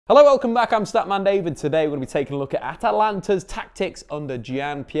Hello, welcome back. I'm Statman Dave, and today we're going to be taking a look at Atalanta's tactics under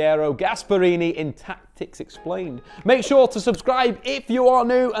Gian Piero Gasperini in Tactics Explained. Make sure to subscribe if you are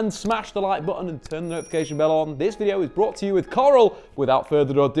new and smash the like button and turn the notification bell on. This video is brought to you with Coral. Without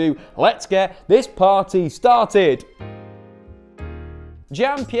further ado, let's get this party started.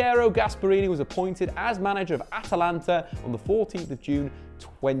 Gian Piero Gasperini was appointed as manager of Atalanta on the 14th of June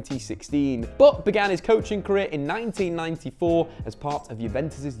 2016, but began his coaching career in 1994 as part of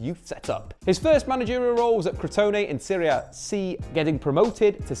Juventus's youth setup. His first managerial role was at Crotone in Serie C, getting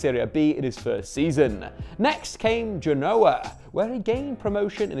promoted to Serie B in his first season. Next came Genoa, where he gained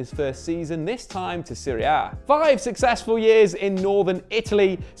promotion in his first season, this time to Serie A. 5 successful years in northern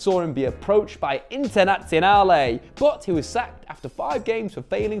Italy saw him be approached by Internazionale, but he was sacked after 5 games for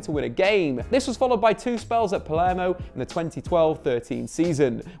failing to win a game. This was followed by 2 spells at Palermo in the 2012-13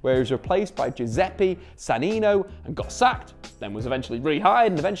 season, where he was replaced by Giuseppe Sannino and got sacked, then was eventually rehired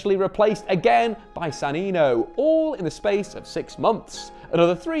and eventually replaced again by Sannino, all in the space of 6 months.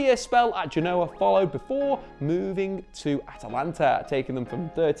 Another 3-year spell at Genoa followed before moving to Atalanta, taking them from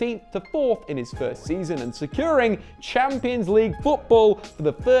 13th to 4th in his first season and securing Champions League football for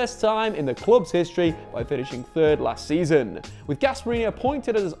the first time in the club's history by finishing 3rd last season, with Gasperini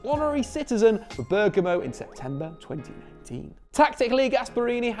appointed as honorary citizen for Bergamo in September 2019. Tactically,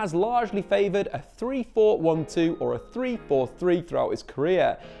 Gasperini has largely favoured a 3-4-1-2 or a 3-4-3 throughout his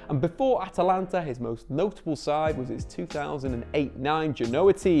career, and before Atalanta, his most notable side was his 2008-9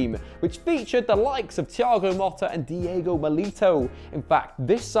 Genoa team, which featured the likes of Thiago Motta and Diego Milito. In fact,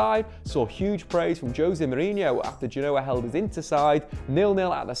 this side saw huge praise from Jose Mourinho after Genoa held his Inter side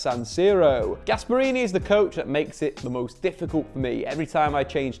 0-0 at the San Siro. Gasperini is the coach that makes it the most difficult for me. Every time I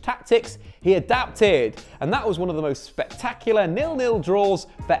changed tactics, he adapted, and that was one of the most spectacular 0-0 draws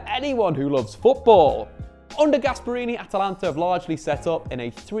for anyone who loves football. Under Gasperini, Atalanta have largely set up in a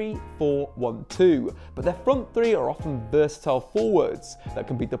 3-4-1-2, but their front 3 are often versatile forwards that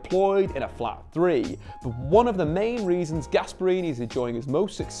can be deployed in a flat 3. But one of the main reasons Gasperini is enjoying his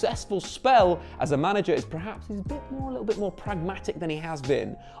most successful spell as a manager is perhaps he's a little bit more pragmatic than he has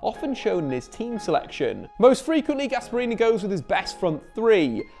been, often shown in his team selection. Most frequently, Gasperini goes with his best front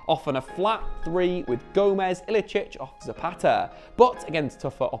 3, often a flat 3 with Gómez, Iličić off Zapata, but against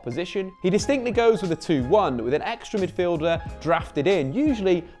tougher opposition, he distinctly goes with a 2-1. With an extra midfielder drafted in,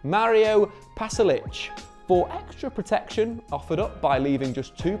 usually Mario Pašalić, for extra protection offered up by leaving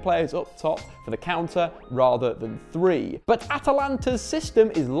just 2 players up top for the counter rather than 3. But Atalanta's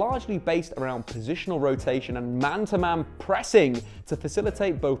system is largely based around positional rotation and man-to-man pressing to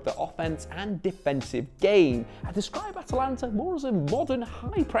facilitate both the offense and defensive game. I describe Atalanta more as a modern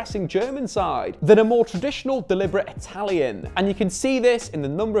high-pressing German side than a more traditional deliberate Italian. And you can see this in the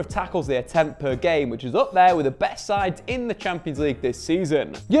number of tackles they attempt per game, which is up there with the best sides in the Champions League this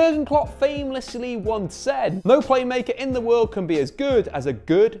season. Jurgen Klopp famously once said, "No playmaker in the world can be as good as a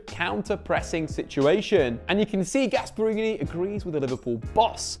good counter-pressing situation." And you can see Gasperini agrees with the Liverpool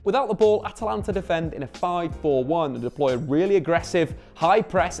boss. Without the ball, Atalanta defend in a 5-4-1 and deploy a really aggressive high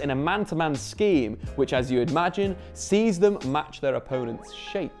press in a man-to-man scheme, which, as you'd imagine, sees them match their opponent's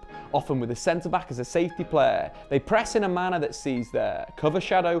shape. Often with a centre-back as a safety player. They press in a manner that sees their cover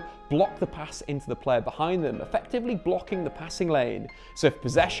shadow block the pass into the player behind them, effectively blocking the passing lane. So if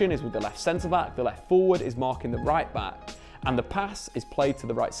possession is with the left centre-back, the left forward is marking the right back, and the pass is played to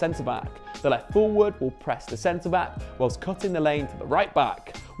the right centre-back. The left forward will press the centre-back whilst cutting the lane to the right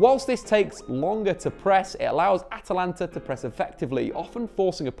back. Whilst this takes longer to press, it allows Atalanta to press effectively, often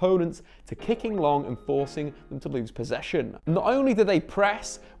forcing opponents to kicking long and forcing them to lose possession. Not only do they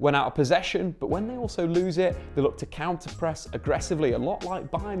press when out of possession, but when they also lose it, they look to counter-press aggressively, a lot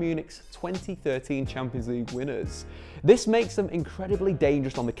like Bayern Munich's 2013 Champions League winners. This makes them incredibly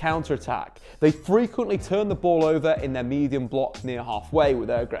dangerous on the counter-attack. They frequently turn the ball over in their medium block near halfway with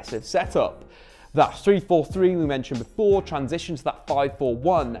their aggressive setup. That 3-4-3 we mentioned before transitions to that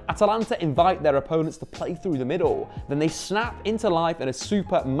 5-4-1. Atalanta invite their opponents to play through the middle, then they snap into life in a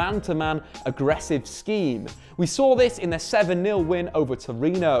super man-to-man aggressive scheme. We saw this in their 7-0 win over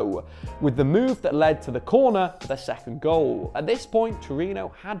Torino, with the move that led to the corner for their second goal. At this point,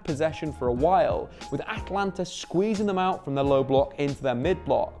 Torino had possession for a while, with Atalanta squeezing them out from their low block into their mid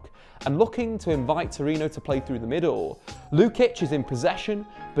block and looking to invite Torino to play through the middle. Iličić is in possession,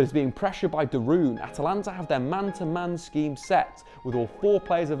 but is being pressured by Darun. Atalanta have their man-to-man scheme set, with all 4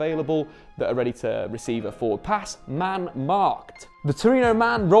 players available that are ready to receive a forward pass, man marked. The Torino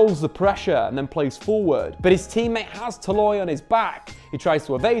man rolls the pressure and then plays forward, but his teammate has Toloi on his back. He tries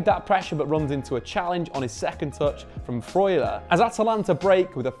to evade that pressure but runs into a challenge on his second touch from Freuler, as Atalanta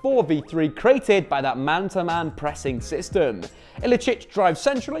break with a 4v3 created by that man-to-man pressing system. Iličić drives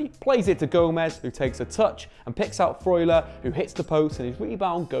centrally, plays it to Gómez, who takes a touch and picks out Freuler, who hits the post, and his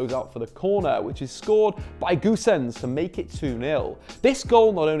rebound goes out for the corner, which is scored by Gómez to make it 2-0. This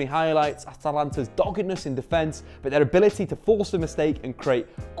goal not only highlights Atalanta's doggedness in defence, but their ability to force a mistake and create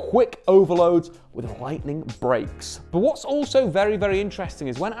quick overloads with lightning breaks. But what's also very, very interesting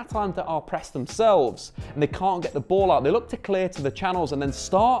is when Atalanta are pressed themselves and they can't get the ball out, they look to clear to the channels and then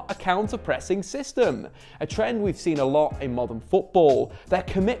start a counter-pressing system. A trend we've seen a lot in modern football. Their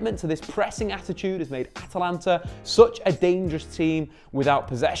commitment to this pressing attitude has made Atalanta such a dangerous team without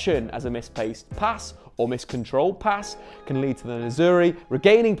possession, as a misplaced pass or miscontrolled pass can lead to the Nerazzurri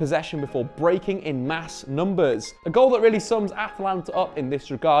regaining possession before breaking in mass numbers. A goal that really sums Atalanta up in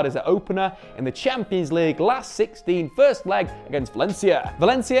this regard is their opener in the Champions League last 16 first leg against Valencia.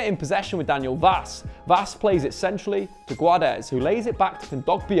 Valencia in possession with Daniel Vaz. Vaz plays it centrally to Gómez, who lays it back to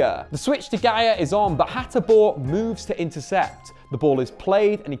Kondogbia. The switch to Gaia is on, but Hateboer moves to intercept. The ball is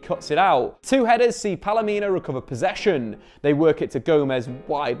played and he cuts it out. Two headers see Palomino recover possession. They work it to Gómez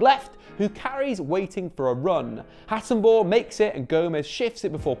wide left, who carries waiting for a run. Hateboer makes it and Gómez shifts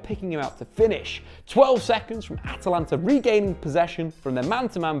it before picking him out to finish. 12 seconds from Atalanta regaining possession from their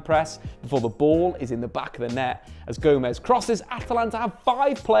man-to-man press before the ball is in the back of the net. As Gómez crosses, Atalanta have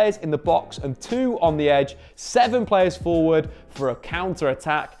 5 players in the box and 2 on the edge, 7 players forward for a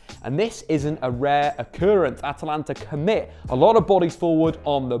counter-attack. And this isn't a rare occurrence. Atalanta commit a lot of bodies forward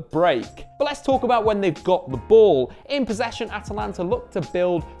on the break. But let's talk about when they've got the ball. In possession, Atalanta look to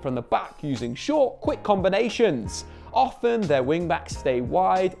build from the back using short, quick combinations. Often their wing-backs stay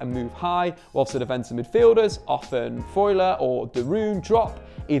wide and move high, whilst the defensive midfielders, often Freuler or De Roon, drop,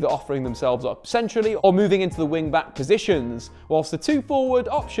 either offering themselves up centrally or moving into the wing-back positions, whilst the 2 forward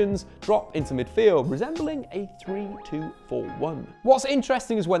options drop into midfield, resembling a 3-2-4-1. What's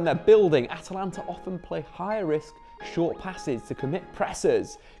interesting is when they're building, Atalanta often play higher risk short passes to commit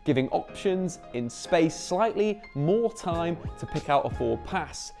pressers, giving options in space slightly more time to pick out a forward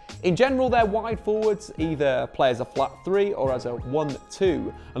pass. In general, their wide forwards either play as a flat 3 or as a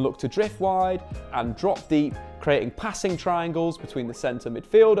 1-2 and look to drift wide and drop deep, creating passing triangles between the centre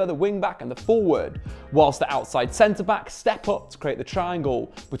midfielder, the wing-back and the forward, whilst the outside centre-back step up to create the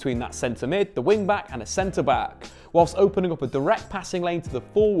triangle between that centre-mid, the wing-back and a centre-back, whilst opening up a direct passing lane to the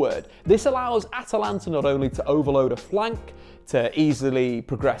forward. This allows Atalanta not only to overload a flank, to easily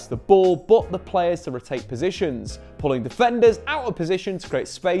progress the ball, but the players to rotate positions, pulling defenders out of position to create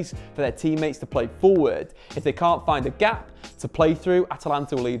space for their teammates to play forward. If they can't find a gap to play through,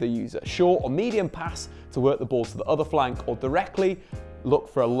 Atalanta will either use a short or medium pass to work the ball to the other flank, or directly look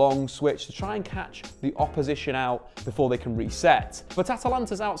for a long switch to try and catch the opposition out before they can reset. But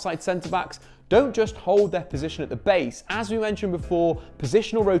Atalanta's outside centre-backs don't just hold their position at the base. As we mentioned before,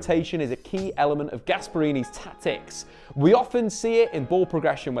 positional rotation is a key element of Gasperini's tactics. We often see it in ball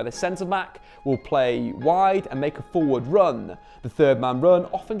progression where the centre-back will play wide and make a forward run. The third man run,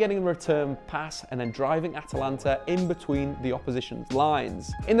 often getting a return pass and then driving Atalanta in between the opposition's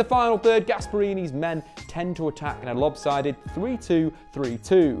lines. In the final third, Gasperini's men tend to attack in a lopsided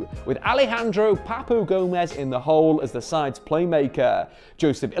 3-2-3-2, with Alejandro Papu Gómez in the hole as the side's playmaker.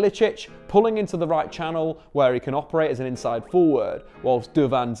 Josip Iličić pulling into the right channel where he can operate as an inside forward, whilst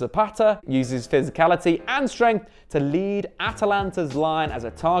Zapata uses physicality and strength to lead Atalanta's line as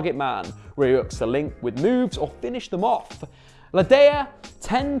a target man, where he looks to link with moves or finish them off. Ladea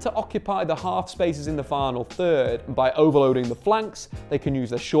tend to occupy the half spaces in the final third, and by overloading the flanks, they can use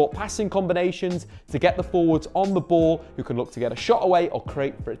their short passing combinations to get the forwards on the ball, who can look to get a shot away or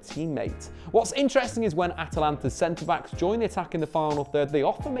create for a teammate. What's interesting is when Atalanta's centre-backs join the attack in the final third, they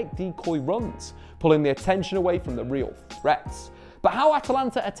often make decoy runs, pulling the attention away from the real threats. But how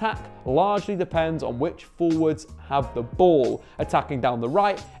Atalanta attack largely depends on which forwards have the ball. Attacking down the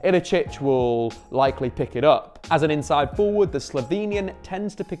right, Iličić will likely pick it up. As an inside forward, the Slovenian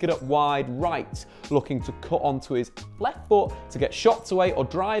tends to pick it up wide right, looking to cut onto his left foot to get shots away or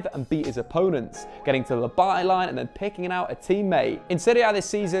drive and beat his opponents, getting to the byline and then picking out a teammate. In Serie A this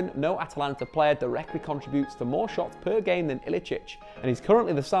season, no Atalanta player directly contributes to more shots per game than Iličić, and he's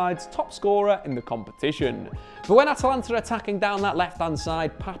currently the side's top scorer in the competition. But when Atalanta are attacking down that left-hand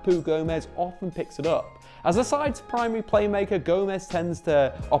side, Papu Gómez often picks it up, As the side's primary playmaker, Gómez tends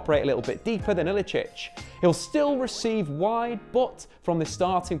to operate a little bit deeper than Iličić. He'll still receive wide, but from the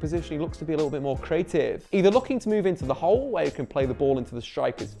starting position, he looks to be a little bit more creative. Either looking to move into the hole, where he can play the ball into the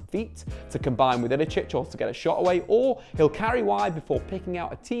striker's feet to combine with Iličić or to get a shot away, or he'll carry wide before picking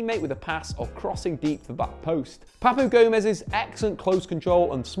out a teammate with a pass or crossing deep to the back post. Papu Gómez's excellent close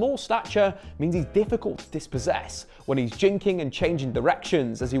control and small stature means he's difficult to dispossess when he's jinking and changing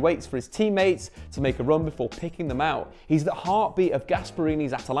directions as he waits for his teammates to make a run before picking them out. He's the heartbeat of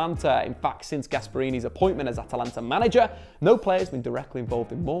Gasperini's Atalanta. In fact, since Gasperini's appointment as Atalanta manager, no player's been directly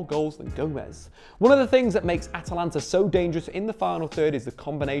involved in more goals than Gómez. One of the things that makes Atalanta so dangerous in the final third is the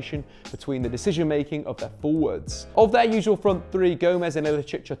combination between the decision-making of their forwards. Of their usual front three, Gómez and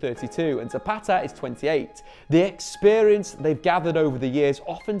Iličić are 32 and Zapata is 28. The experience they've gathered over the years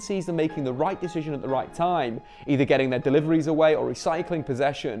often sees them making the right decision at the right time, either getting their deliveries away or recycling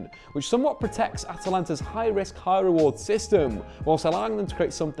possession, which somewhat protects Atalanta's high-risk, high-reward system, whilst allowing them to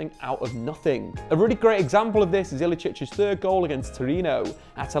create something out of nothing. A really great example of this is Ilicić's third goal against Torino,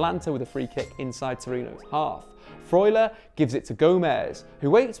 Atalanta with a free kick inside Torino's half. Freuler gives it to Gómez, who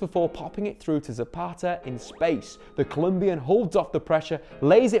waits before popping it through to Zapata in space. The Colombian holds off the pressure,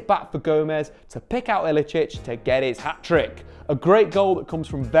 lays it back for Gómez to pick out Iličić to get his hat-trick. A great goal that comes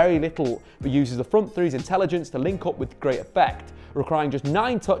from very little, but uses the front three's intelligence to link up with great effect, requiring just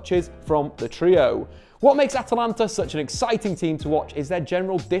 9 touches from the trio. What makes Atalanta such an exciting team to watch is their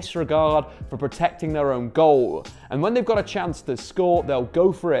general disregard for protecting their own goal. And when they've got a chance to score, they'll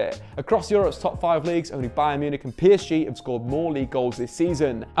go for it. Across Europe's top 5 leagues, only Bayern Munich and PSG have scored more league goals this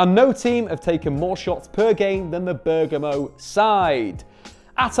season. And no team have taken more shots per game than the Bergamo side.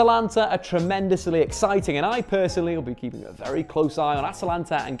 Atalanta are tremendously exciting, and I personally will be keeping a very close eye on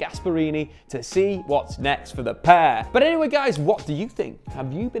Atalanta and Gasperini to see what's next for the pair. But anyway guys, what do you think?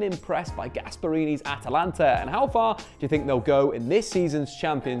 Have you been impressed by Gasperini's Atalanta, and how far do you think they'll go in this season's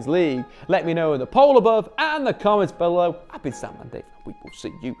Champions League? Let me know in the poll above and the comments below. I've been Statman Dave, and we will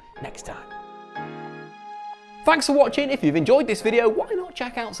see you next time. Thanks for watching. If you've enjoyed this video, why not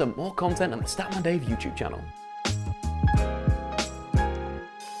check out some more content on the Statman Dave YouTube channel.